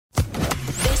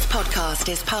podcast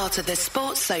is part of the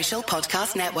Sports Social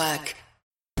Podcast Network.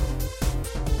 What's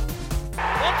up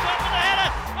with the header?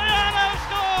 Ronaldo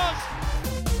scores!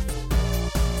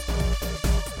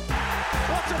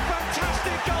 What a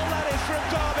fantastic goal that is from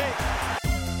Derby!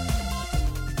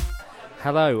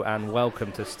 Hello and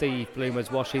welcome to Steve Bloomer's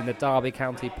Washing, the Derby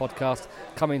County podcast,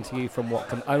 coming to you from what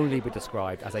can only be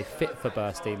described as a fit for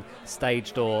bursting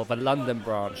stage door, the London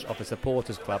branch of the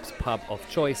Supporters Club's pub of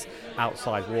choice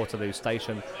outside Waterloo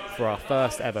Station for our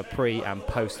first ever pre and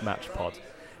post match pod.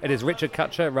 It is Richard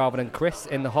Cutcher rather than Chris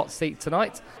in the hot seat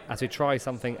tonight as we try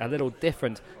something a little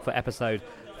different for episode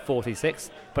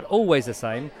 46, but always the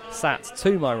same. Sat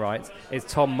to my right is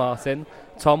Tom Martin.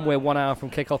 Tom, we're 1 hour from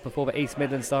kick-off before the East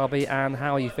Midlands derby, and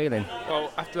how are you feeling?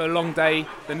 Well, after a long day,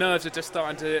 the nerves are just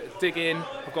starting to dig in.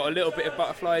 I've got a little bit of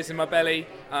butterflies in my belly,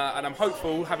 and I'm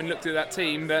hopeful, having looked at that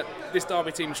team, that this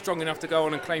derby team is strong enough to go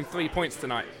on and claim 3 points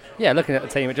tonight. Yeah, looking at the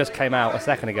team, it just came out a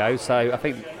second ago, so I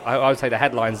think I would say the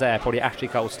headlines there, probably Ashley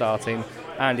Cole starting,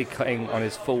 Andy Cutting on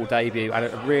his full debut, and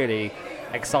a really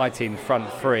exciting front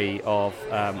three of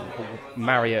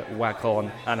Marriott,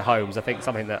 Waghorn and Holmes. I think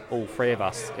something that all three of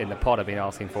us in the pod have been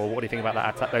asking for. What do you think about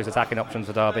that, those attacking options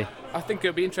for Derby? I think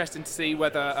it'll be interesting to see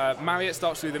whether Marriott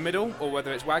starts through the middle or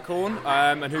whether it's Waghorn,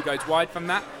 and who goes wide from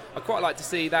that. I'd quite like to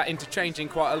see that interchanging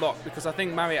quite a lot, because I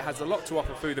think Marriott has a lot to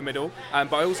offer through the middle,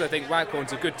 but I also think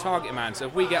Waghorn's a good target man. So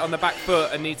if we get on the back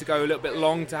foot and need to go a little bit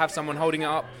long to have someone holding it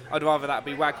up, I'd rather that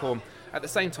be Waghorn. At the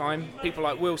same time, people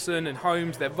like Wilson and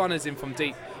Holmes, they're runners in from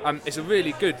deep. It's a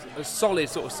really good, solid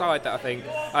sort of side that I think,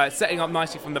 setting up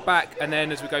nicely from the back, and then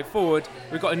as we go forward,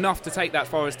 we've got enough to take that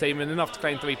Forest team and enough to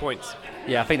claim 3 points.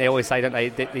 Yeah, I think they always say, don't they,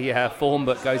 the form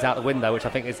book goes out the window, which I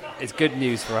think is good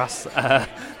news for us,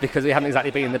 because we haven't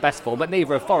exactly been in the best form, but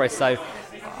neither have Forest, so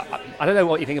I don't know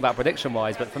what you think about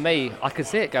prediction-wise, but for me, I could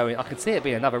see it going. I could see it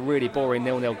being another really boring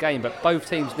 0-0 game, but both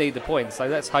teams need the points, so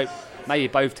let's hope maybe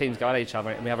both teams go at each other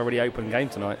and we have a really open game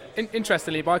tonight.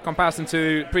 Interestingly, by comparison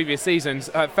to previous seasons,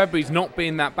 February's not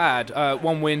been that bad.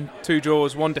 1 win, 2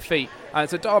 draws, 1 defeat.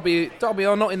 So Derby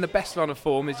are not in the best run of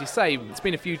form, as you say. It's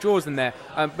been a few draws in there,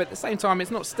 but at the same time,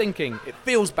 it's not stinking. It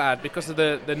feels bad because of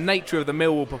the nature of the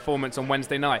Millwall performance on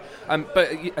Wednesday night. But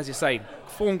as you say,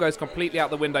 form goes completely out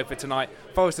the window for tonight.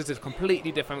 Forest is a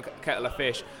completely different kettle of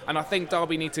fish, and I think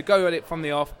Derby need to go at it from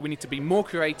the off. We need to be more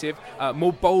creative,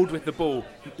 more bold with the ball,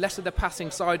 less of the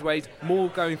passing sideways, more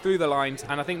going through the lines,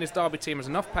 and I think this Derby team has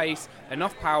enough pace,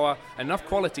 enough power, enough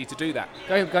quality to do that.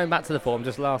 Going back to the form,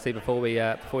 just lastly before we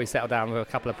settle down with a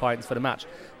couple of points for the match,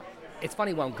 it's a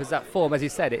funny one because that form, as you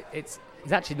said, it's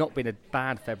actually not been a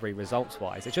bad February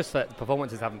results-wise. It's just that the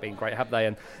performances haven't been great, have they?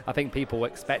 And I think people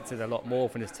expected a lot more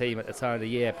from this team at the turn of the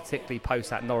year, particularly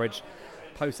post that Norwich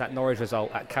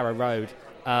result at Carrow Road.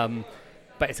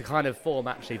 But it's a kind of form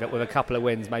actually that with a couple of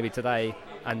wins, maybe today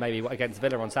and maybe against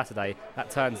Villa on Saturday, that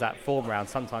turns that form around.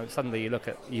 Sometimes suddenly you look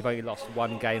at, you've only lost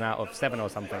 1 game out of 7 or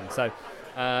something. So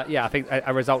I think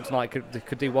a result tonight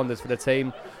could do wonders for the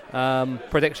team.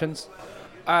 Predictions?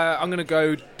 I'm going to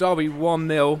go Derby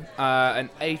 1-0, an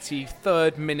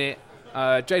 83rd minute,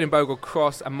 Jayden Bogle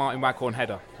cross and Martin Waghorn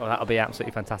header. Well, that would be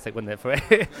absolutely fantastic, wouldn't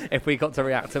it, if we got to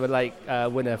react to a late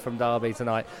winner from Derby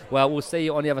tonight. Well, we'll see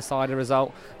you on the other side of the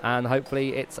result, and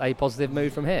hopefully it's a positive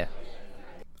move from here.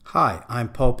 Hi, I'm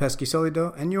Paul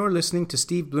Pescisolido, and you're listening to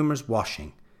Steve Bloomer's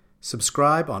Washing.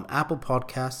 Subscribe on Apple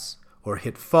Podcasts or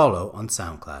hit follow on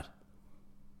SoundCloud.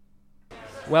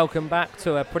 Welcome back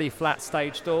to a pretty flat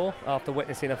stage door after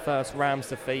witnessing a first Rams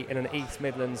defeat in an East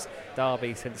Midlands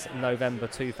derby since November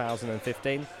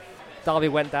 2015. Derby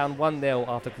went down 1-0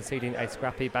 after conceding a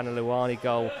scrappy Banaluani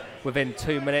goal within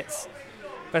 2 minutes.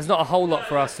 There's not a whole lot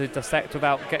for us to dissect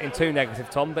without getting too negative,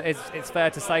 Tom, but it's fair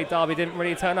to say Derby didn't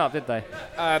really turn up, did they?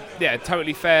 Yeah,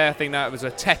 totally fair. I think that was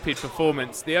a tepid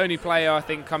performance. The only player I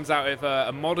think comes out with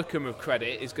a modicum of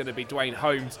credit is going to be Dwayne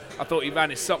Holmes. I thought he ran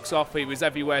his socks off. He was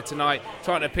everywhere tonight,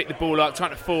 trying to pick the ball up,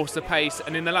 trying to force the pace,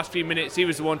 and in the last few minutes he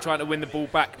was the one trying to win the ball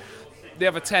back. The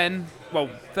other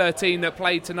 13 that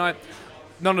played tonight,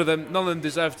 None of them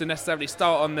deserve to necessarily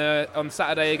start on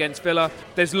Saturday against Villa.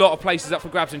 There's a lot of places up for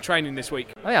grabs in training this week.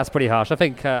 Oh, yeah, that's pretty harsh. I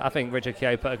think Richard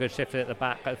Keogh put a good shift in at the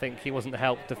back. I think he wasn't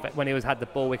helped when he had the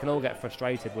ball. We can all get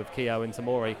frustrated with Keogh and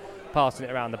Tamori passing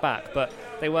it around the back, but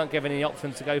they weren't given any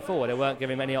options to go forward. They weren't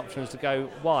given any options to go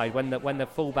wide. When the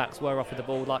fullbacks were offered the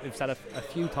ball, like we've said a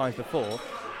few times before,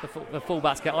 the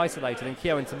fullbacks get isolated, and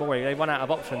Keogh and Tamori, they run out of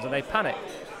options and they panic.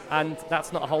 And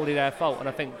that's not wholly their fault, and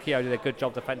I think Keogh did a good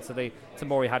job defensively.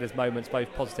 Tamori had his moments, both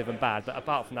positive and bad, but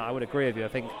apart from that, I would agree with you. I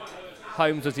think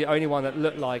Holmes was the only one that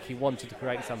looked like he wanted to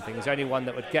create something. He was the only one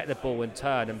that would get the ball and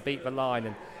turn and beat the line,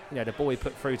 and the ball he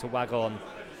put through to Waghorn,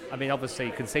 I mean,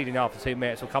 obviously, conceding after 2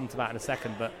 minutes, we'll come to that in a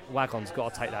second, but Wagon's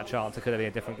got to take that chance. It could have been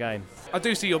a different game. I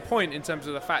do see your point in terms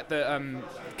of the fact that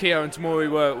Keogh and Tamori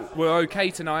were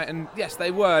okay tonight, and yes,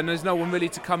 they were, and there's no one really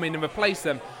to come in and replace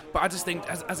them. But I just think,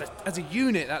 as a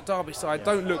unit, that Derby side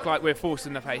don't look like we're forced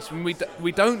in the face.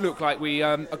 We don't look like we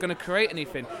are going to create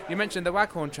anything. You mentioned the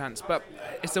Waghorn chance, but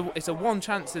it's a one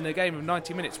chance in a game of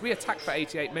 90 minutes. We attacked for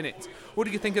 88 minutes. What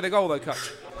do you think of the goal, though,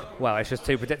 Kutch? Well, it's just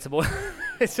too predictable.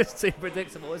 It's just too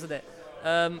predictable, isn't it?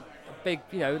 Big,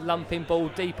 lumping ball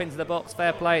deep into the box.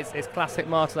 Fair play. It's classic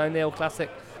Martin O'Neill, classic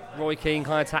Roy Keane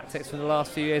kind of tactics from the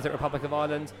last few years at Republic of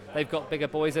Ireland. They've got bigger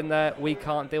boys in there. We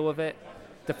can't deal with it.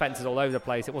 Defence is all over the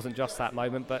place. It wasn't just that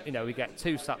moment, but we get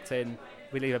two sucked in.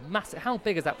 We leave a massive. How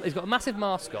big is that? He's got a massive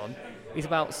mask on. He's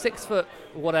about 6 foot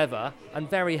whatever and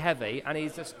very heavy, and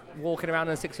he's just walking around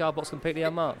in a 6-yard box completely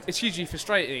unmarked. It's hugely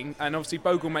frustrating, and obviously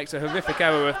Bogle makes a horrific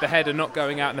error with the header not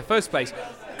going out in the first place.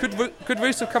 Could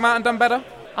Roos have come out and done better?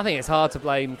 I think it's hard to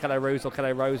blame Kelly Roos or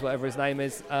Kelly Rose, whatever his name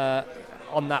is,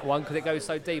 on that one, because it goes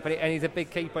so deep, and he's a big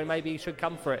keeper, and maybe he should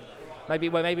come for it. Maybe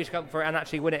he should come for it and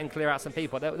actually win it and clear out some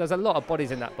people. There's a lot of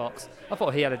bodies in that box. I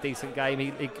thought he had a decent game.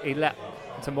 He let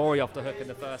Tamori off the hook in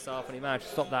the first half, and he managed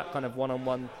to stop that kind of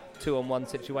 1-on-1, 2-on-1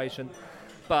 situation.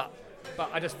 But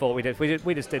I just thought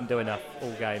we just didn't do enough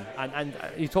all game. And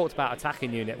you talked about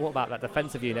attacking unit. What about that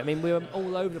defensive unit? I mean, we were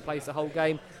all over the place the whole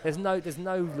game. There's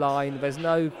no line.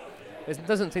 It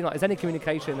doesn't seem like there's any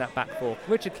communication in that back four.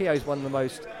 Richard Keogh is one of the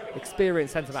most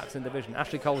experienced centre-backs in the division.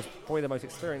 Ashley Cole's probably the most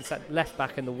experienced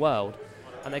left-back in the world,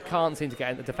 and they can't seem to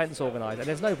get the defence organised, and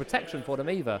there's no protection for them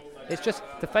either. It's just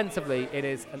defensively it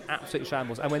is an absolute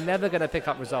shambles, and we're never going to pick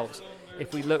up results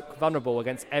if we look vulnerable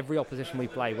against every opposition we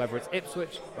play, whether it's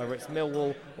Ipswich, whether it's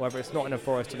Millwall, or whether it's Nottingham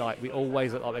Forest tonight. We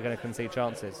always look like we're going to concede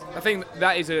chances. I think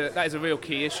that is a real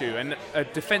key issue, and a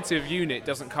defensive unit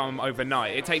doesn't come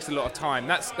overnight. It takes a lot of time.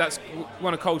 That's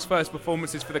one of Cole's first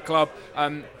performances for the club.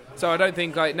 So I don't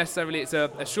think necessarily it's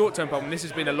a short-term problem. This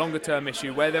has been a longer-term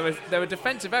issue where there are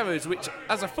defensive errors which,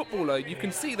 as a footballer, you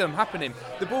can see them happening.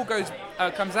 The ball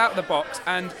comes out of the box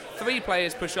and 3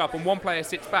 players push up and 1 player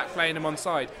sits back playing them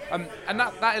onside. And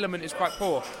that element is quite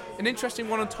poor. An interesting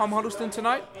one on Tom Huddleston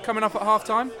tonight, coming up at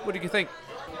half-time. What do you think?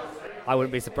 I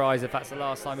wouldn't be surprised if that's the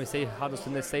last time we see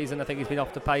Huddleston this season. I think he's been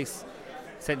off the pace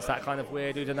since that kind of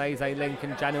weird Udinese link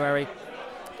in January.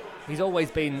 He's always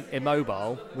been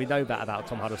immobile. We know that about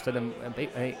Tom Huddleston,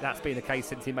 and that's been the case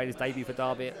since he made his debut for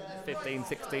Derby at 15,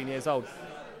 16 years old.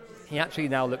 He actually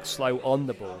now looks slow on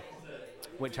the ball,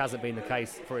 which hasn't been the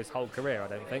case for his whole career, I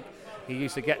don't think. He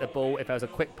used to get the ball, if there was a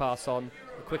quick pass on,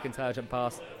 a quick intelligent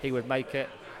pass, he would make it.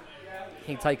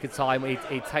 He'd take his time,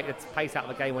 he'd take the pace out of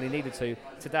the game when he needed to.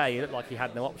 Today, it looked like he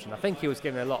had no option. I think he was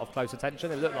given a lot of close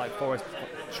attention. It looked like Forest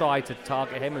tried to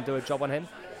target him and do a job on him,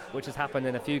 which has happened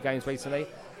in a few games recently.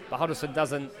 But Huddleston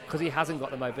doesn't, because he hasn't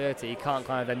got the mobility, he can't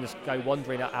kind of then just go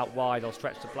wandering out wide or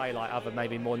stretch to play like other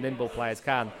maybe more nimble players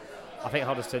can. I think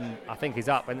Huddleston, he's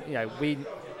up, and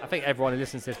I think everyone who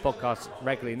listens to this podcast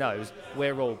regularly knows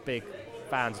we're all big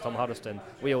fans of Tom Huddleston.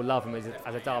 We all love him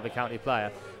as a Derby County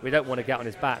player. We don't want to get on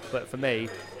his back, but for me,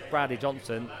 Bradley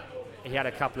Johnson, he had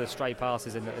a couple of stray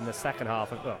passes in the second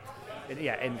half. In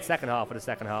the second half of the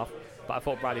second half. But I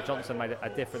thought Bradley Johnson made a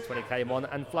difference when he came on,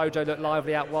 and Flojo looked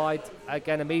lively out wide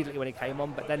again immediately when he came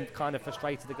on, but then kind of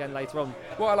frustrated again later on.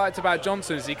 What I liked about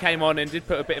Johnson is he came on and did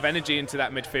put a bit of energy into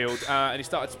that midfield, and he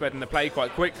started spreading the play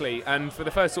quite quickly, and for the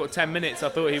first sort of 10 minutes I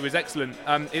thought he was excellent.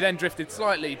 He then drifted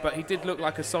slightly, but he did look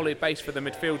like a solid base for the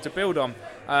midfield to build on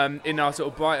in our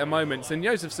sort of brighter moments. And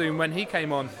Joseph Soon, when he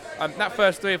came on, that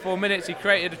first 3 or 4 minutes he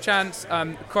created a chance,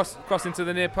 cross into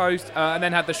the near post, and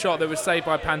then had the shot that was saved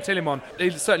by Pantilimon. He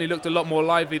certainly looked a lot more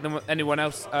lively than anyone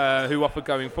else who offered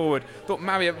going forward. Thought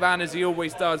Marriott ran as he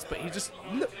always does, but he just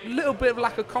a little bit of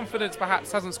lack of confidence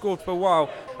perhaps, hasn't scored for a while,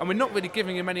 and we're not really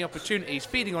giving him any opportunities,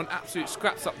 feeding on absolute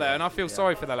scraps up there, and I feel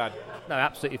sorry for the lad. No,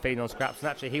 absolutely feeding on scraps, and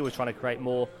actually he was trying to create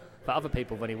more for other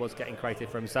people than he was getting creative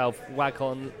for himself.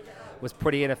 Waghorn was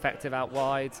pretty ineffective out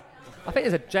wide. I think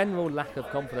there's a general lack of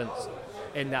confidence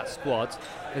in that squad.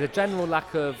 There's a general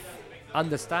lack of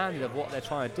understanding of what they're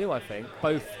trying to do, I think,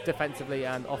 both defensively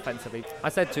and offensively. I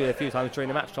said to you a few times during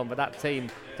the match, Tom, but that team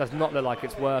does not look like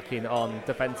it's working on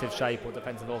defensive shape or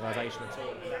defensive organisation at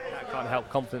all. That can't help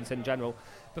confidence in general.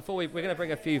 We're going to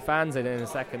bring a few fans in a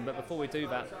second, but before we do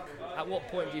that, at what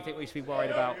point do you think we should be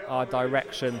worried about our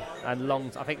direction and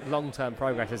long-term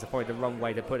progress is probably the wrong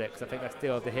way to put it, because I think that's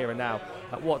still the here and now.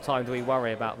 At what time do we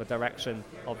worry about the direction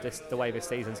of the way this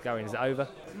season's going? Is it over?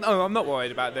 No, I'm not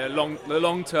worried about the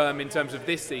long term in terms of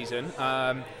this season.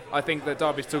 I think that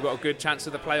Derby's still got a good chance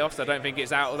of the playoffs. I don't think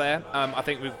it's out of there. I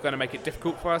think we're going to make it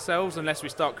difficult for ourselves unless we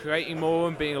start creating more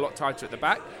and being a lot tighter at the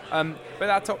back.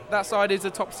 But that side is a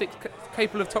top six,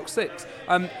 capable of top six.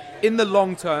 In the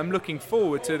long term, looking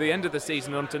forward to the end of the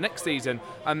season on to next season,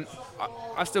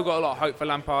 I've still got a lot of hope for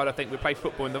Lampard. I think we play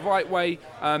football in the right way.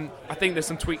 I think there's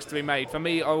some tweaks to be made. For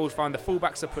me, I always find the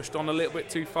fullbacks are pushed on a little bit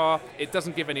too far. It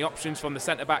doesn't give any options from the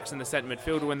centre-backs and the centre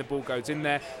midfielder when the ball goes in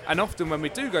there. And often when we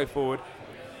do go forward,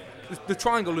 the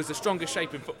triangle is the strongest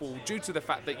shape in football due to the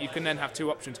fact that you can then have two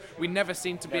options. We never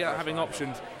seem to be having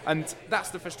options, and that's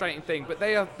the frustrating thing. But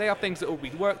they are things that will be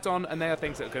worked on, and they are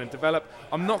things that are going to develop.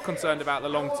 I'm not concerned about the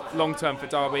long term for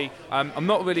Derby. I'm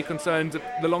not really concerned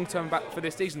the long term back for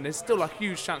this season. There's still a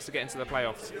huge chance to get into the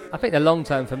playoffs. I think the long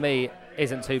term for me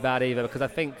isn't too bad either, because I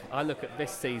think I look at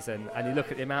this season and you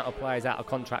look at the amount of players out of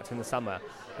contract in the summer,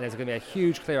 and there's going to be a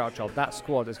huge clear out job. That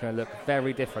squad is going to look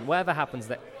very different. Whatever happens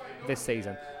this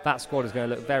season, that squad is going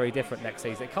to look very different next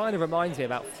season. It kind of reminds me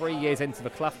about 3 years into the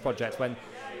Clough project when,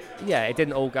 it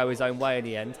didn't all go his own way in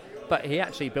the end, but he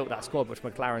actually built that squad which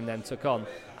McLaren then took on,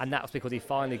 and that was because he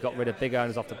finally got rid of big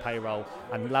owners off the payroll,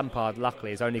 and Lampard luckily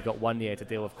has only got 1 year to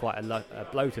deal with quite a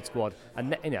bloated squad.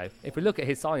 And if we look at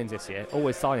his signings this year, all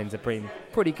his signings have been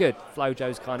pretty good.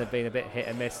 Flojo's kind of been a bit hit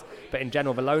and miss, but in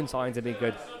general the loan signings have been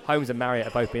good. Holmes and Marriott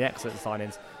have both been excellent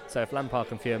signings, so if Lampard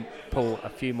can pull a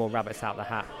few more rabbits out the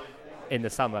hat in the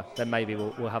summer, then maybe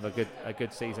we'll have a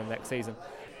good season next season.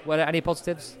 Were there any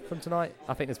positives from tonight?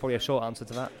 I think there's probably a short answer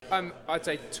to that. I'd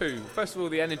say two. First of all,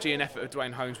 the energy and effort of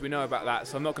Dwayne Holmes. We know about that,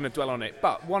 so I'm not going to dwell on it.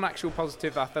 But one actual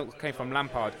positive I felt came from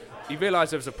Lampard. He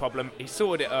realised there was a problem. He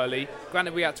sorted it early.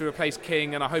 Granted, we had to replace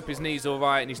King, and I hope his knee's all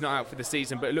right and he's not out for the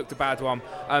season, but it looked a bad one.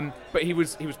 But he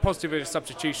was positive with his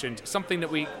substitutions, something that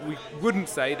we wouldn't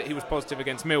say that he was positive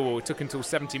against Millwall. It took until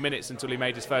 70 minutes until he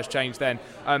made his first change then.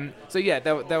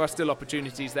 There are still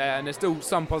opportunities there, and there's still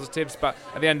some positives, but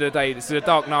at the end of the day, this is a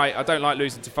dark night. I don't like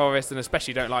losing to Forest, and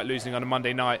especially don't like losing on a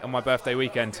Monday night on my birthday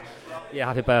weekend. Yeah,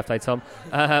 happy birthday, Tom.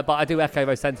 But I do echo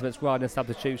those sentiments regarding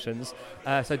substitutions.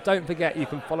 So don't forget, you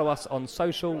can follow us on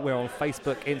social. We're on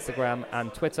Facebook, Instagram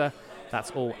and Twitter.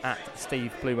 That's all at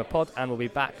Steve Bloomer Pod, and we'll be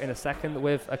back in a second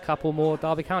with a couple more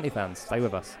Derby County fans. Stay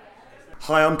with us.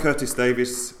 Hi, I'm Curtis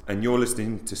Davis, and you're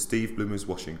listening to Steve Bloomer's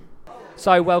Washing.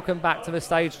 So welcome back to the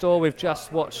stage door. We've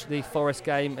just watched the Forest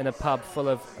game in a pub full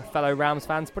of fellow Rams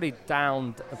fans, pretty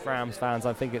downed Rams fans,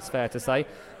 I think it's fair to say.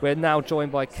 We're now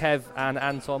joined by Kev and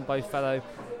Anton, both fellow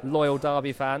loyal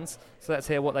Derby fans. So let's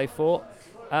hear what they thought.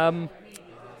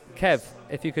 Kev,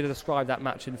 if you could describe that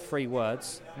match in 3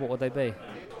 words, what would they be?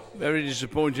 Very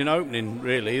disappointing opening,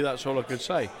 really. That's all I could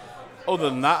say. Other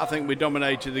than that, I think we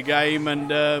dominated the game,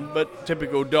 but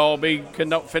typical Derby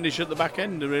cannot finish at the back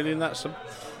end, really, and that's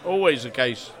always the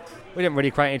case. We didn't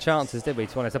really create any chances, did we,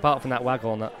 to be honest, apart from that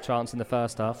waggle on that chance in the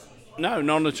first half? No,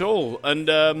 none at all. And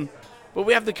but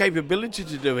we have the capability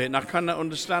to do it, and I cannot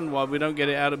understand why we don't get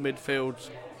it out of midfield,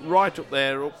 right up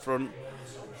there, up front,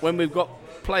 when we've got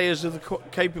players with the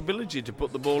capability to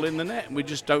put the ball in the net, and we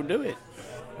just don't do it.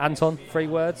 Anton, 3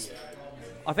 words?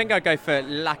 I think I'd go for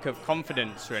lack of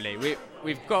confidence, really.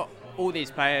 We've got all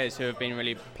these players who have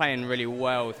been playing really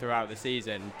well throughout the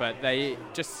season, but they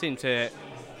just seem to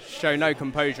show no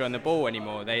composure on the ball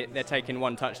anymore. They're taking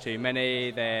one touch too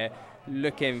many. They're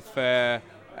looking for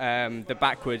the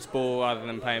backwards ball rather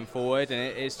than playing forward, and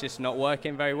it's just not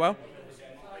working very well.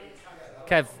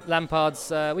 Kev,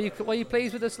 Lampard's. Were you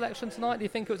pleased with the selection tonight? Do you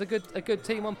think it was a good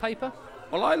team on paper?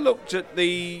 Well, I looked at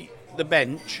the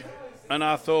bench, and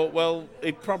I thought, well,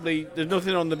 there's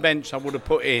nothing on the bench I would have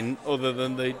put in other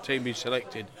than the team he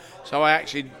selected. So I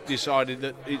actually decided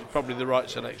that it's probably the right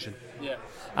selection. Yeah.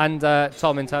 And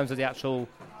Tom, in terms of the actual,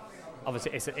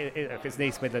 obviously it's an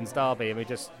East Midlands derby, and we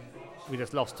just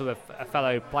lost to a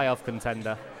fellow playoff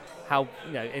contender. How,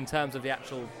 in terms of the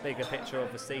actual bigger picture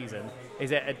of the season,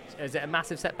 is it a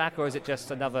massive setback, or is it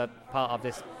just another part of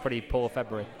this pretty poor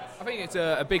February? I think it's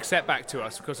a big setback to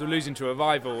us because we're losing to a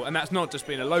rival, and that's not just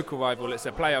being a local rival, it's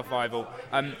a playoff rival.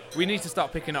 We need to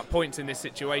start picking up points in this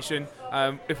situation.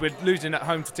 If we're losing at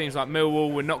home to teams like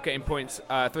Millwall, we're not getting points,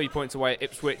 3 points away at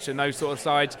Ipswich and those sort of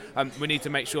sides. We need to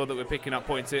make sure that we're picking up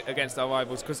points against our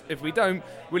rivals, because if we don't,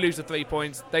 we lose the 3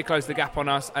 points, they close the gap on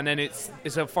us, and then it's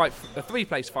a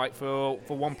 3-place fight for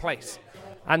 1 place.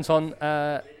 Anton,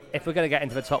 if we're going to get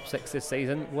into the top 6 this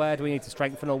season, where do we need to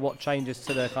strengthen, or what changes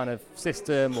to the kind of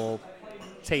system or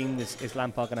team is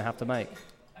Lampard going to have to make?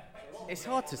 It's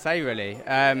hard to say, really.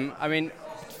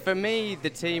 For me, the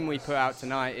team we put out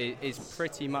tonight is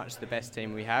pretty much the best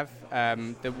team we have.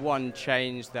 The one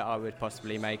change that I would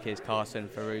possibly make is Carson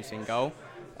Ferus in goal.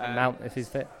 Mount, if he's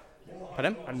fit.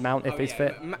 Pardon? And Mount if he's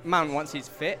fit. Mount once he's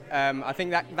fit. I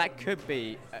think that could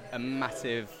be a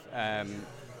massive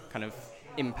kind of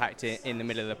impact in the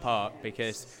middle of the park,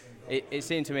 because it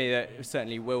seemed to me that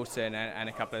certainly Wilson and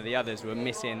a couple of the others were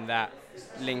missing that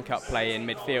link-up play in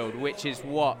midfield, which is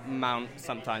what Mount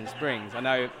sometimes brings. I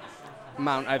know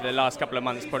Mount over the last couple of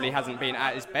months probably hasn't been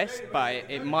at his best, but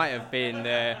it might have been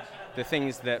the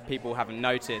things that people haven't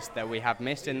noticed that we have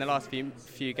missed in the last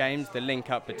few games, the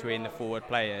link-up between the forward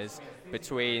players,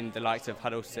 between the likes of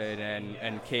Huddleston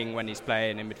and King when he's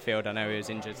playing in midfield. I know he was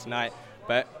injured tonight,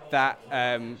 but that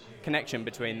connection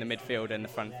between the midfield and the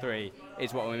front three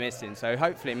is what we're missing. So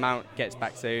hopefully Mount gets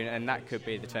back soon, and that could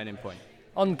be the turning point.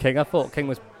 On King, I thought King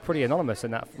was pretty anonymous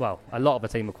in that. Well, a lot of the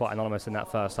team were quite anonymous in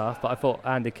that first half, but I thought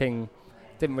Andy King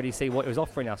didn't really see what he was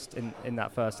offering us in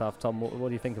that first half. Tom, what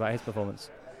do you think about his performance?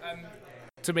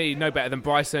 To me, no better than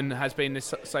Bryson has been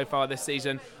so far this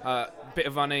season. Bit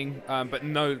of running, but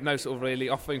no sort of really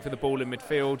offering for the ball in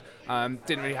midfield.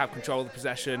 Didn't really have control of the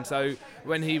possession. So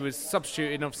when he was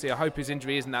substituted, obviously I hope his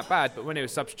injury isn't that bad, but when he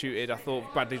was substituted, I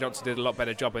thought Bradley Johnson did a lot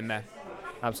better job in there.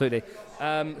 Absolutely.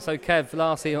 So Kev,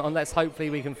 lastly, let's hopefully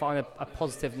we can find a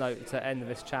positive note to end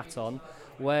this chat on.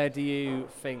 Where do you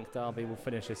think Derby will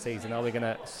finish this season? Are we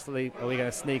going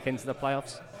to sneak into the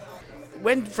playoffs?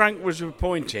 When Frank was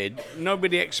appointed,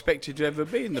 nobody expected to ever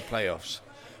be in the playoffs.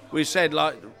 We said,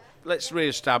 let's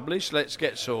re-establish, let's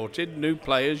get sorted, new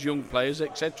players, young players,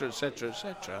 etc., etc.,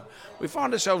 etc. We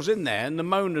find ourselves in there, and the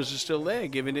moaners are still there,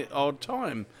 giving it odd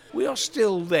time. We are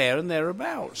still there and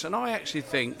thereabouts, and I actually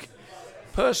think,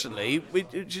 personally, we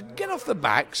should get off the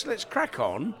backs, let's crack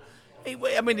on.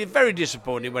 I mean, it's very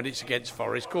disappointing when it's against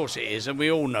Forest, of course it is, and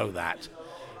we all know that.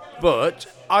 But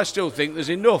I still think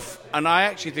there's enough, and I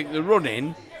actually think the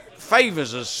running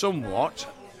favours us somewhat,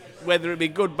 whether it be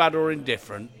good, bad or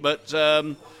indifferent. But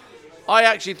I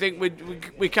actually think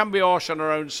we can be harsh on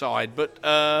our own side,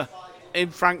 but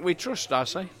in Frank we trust, I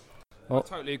say. I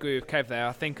totally agree with Kev there.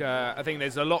 I think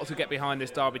there's a lot to get behind this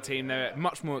Derby team. They're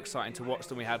much more exciting to watch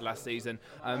than we had last season.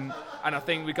 And I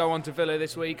think we go on to Villa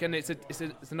this week, and it's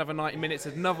another 90 minutes,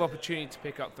 another opportunity to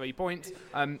pick up 3 points.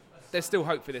 There's still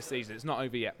hope for this season. It's not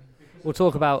over yet. We'll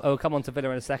come on to Villa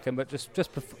in a second, but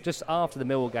just after the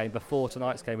Millwall game, before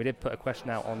tonight's game, we did put a question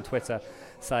out on Twitter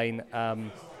saying,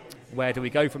 where do we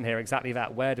go from here? Exactly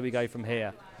that. Where do we go from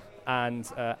here? And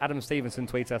Adam Stevenson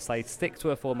tweeted us, say, stick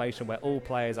to a formation where all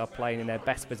players are playing in their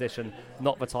best position,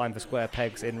 not the time for square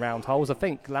pegs in round holes. I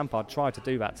think Lampard tried to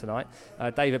do that tonight.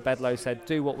 David Bedlow said,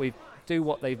 do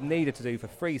what they've needed to do for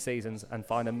 3 seasons and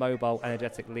find a mobile,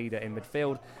 energetic leader in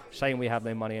midfield. Shame we have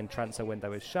no money and transfer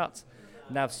window is shut.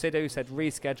 Nav Sidhu said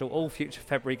reschedule all future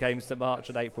February games to March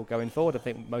and April going forward. I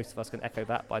think most of us can echo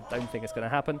that, but I don't think it's going to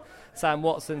happen. Sam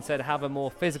Watson said have a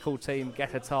more physical team,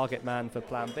 get a target man for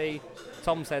plan B.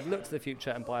 Tom said look to the future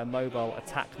and buy a mobile,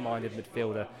 attack-minded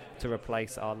midfielder to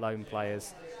replace our lone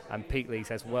players. And Pete Lee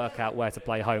says work out where to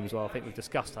play Holmes. Well, I think we've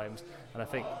discussed Holmes, and I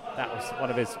think that was one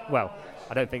of his, well,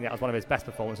 I don't think that was one of his best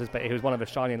performances, but he was one of the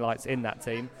shining lights in that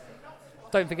team.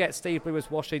 Don't forget, Steve Blumers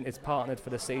Washing is partnered for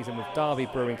the season with Derby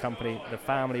Brewing Company, the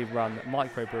family-run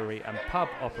microbrewery and pub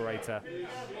operator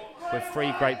with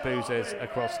 3 great boozers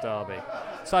across Derby.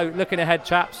 So, looking ahead,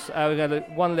 chaps, we're going to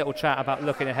one little chat about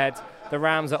looking ahead. The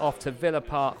Rams are off to Villa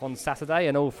Park on Saturday,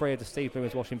 and all 3 of the Steve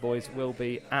Blumers Washing boys will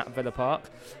be at Villa Park.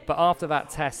 But after that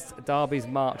test, Derby's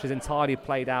march is entirely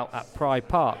played out at Pride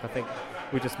Park. I think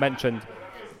we just mentioned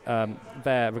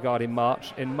there regarding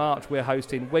March. In March we're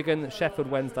hosting Wigan,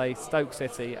 Sheffield Wednesday, Stoke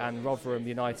City and Rotherham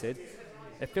United.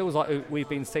 It feels like we've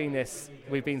been saying this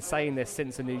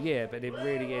since the new year, but it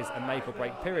really is a make or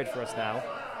break period for us now.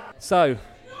 So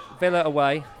Villa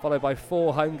away, followed by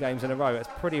 4 home games in a row. It's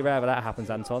pretty rare that happens,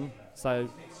 Anton. So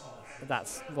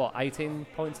that's 18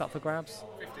 points up for grabs?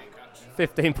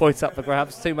 15 points up for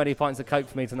grabs. Too many pints of Coke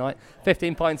for me tonight.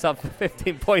 15 points up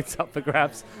for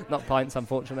grabs. Not pints,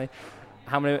 unfortunately.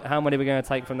 How many are we going to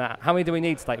take from that? How many do we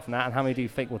need to take from that, and how many do you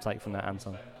think we'll take from that,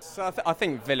 Anton? So I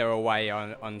think Villa away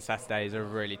on Saturday is a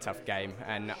really tough game,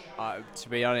 and to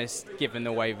be honest, given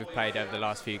the way we've played over the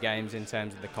last few games in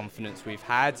terms of the confidence we've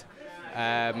had,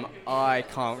 I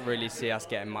can't really see us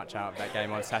getting much out of that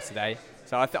game on Saturday.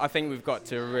 So I think we've got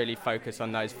to really focus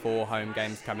on those 4 home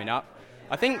games coming up.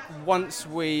 I think once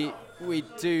we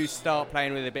do start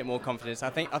playing with a bit more confidence, I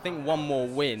think one more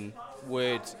win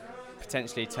would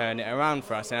potentially turn it around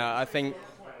for us, and I think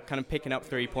kind of picking up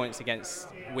 3 points against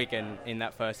Wigan in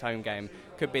that first home game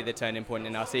could be the turning point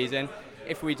in our season.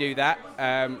 If we do that,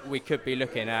 we could be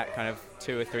looking at kind of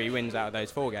 2 or 3 wins out of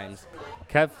those 4 games.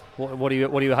 Kev, what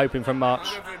are you hoping from March?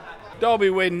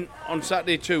 Derby win on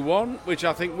Saturday 2-1, which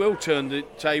I think will turn the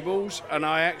tables, and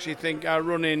I actually think our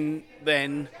run-in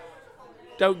then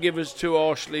don't give us too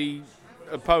harshly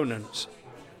opponents.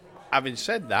 Having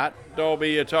said that,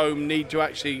 Derby at home need to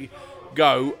actually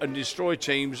go and destroy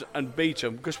teams and beat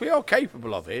them, because we are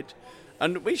capable of it,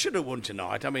 and we should have won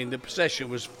tonight. I mean, the possession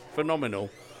was phenomenal.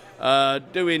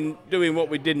 Doing what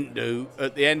we didn't do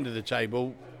at the end of the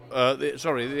table,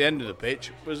 the end of the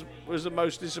pitch was the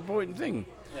most disappointing thing.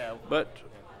 Yeah. But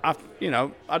I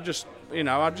just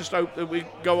hope that we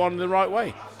go on the right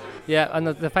way. Yeah, and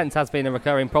the defence has been a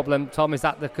recurring problem. Tom, is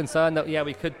that the concern that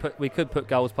we could put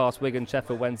goals past Wigan,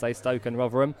 Sheffield Wednesday, Stoke, and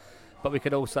Rotherham, but we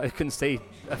could also concede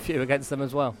a few against them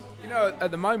as well?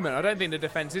 At the moment, I don't think the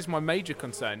defence is my major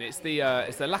concern. It's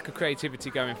the lack of creativity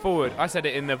going forward. I said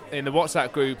it in the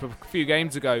WhatsApp group a few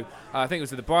games ago. I think it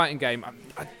was at the Brighton game.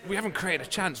 We haven't created a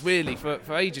chance really for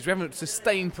ages. We haven't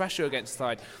sustained pressure against the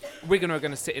side. Wigan are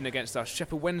going to sit in against us.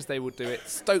 Sheffield Wednesday will do it.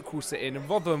 Stoke will sit in, and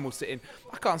Rotherham will sit in.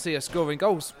 I can't see us scoring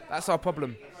goals. That's our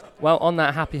problem. Well, on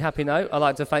that happy note, I'd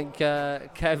like to thank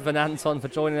Kev and Anton for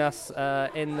joining us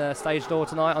in the stage door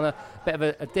tonight on a bit of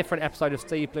a different episode of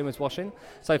Steve Bloomer's Washing.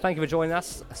 So thank you for joining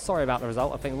us. Sorry about the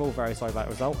result. I think we're all very sorry about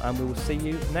the result, and we will see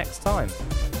you next time.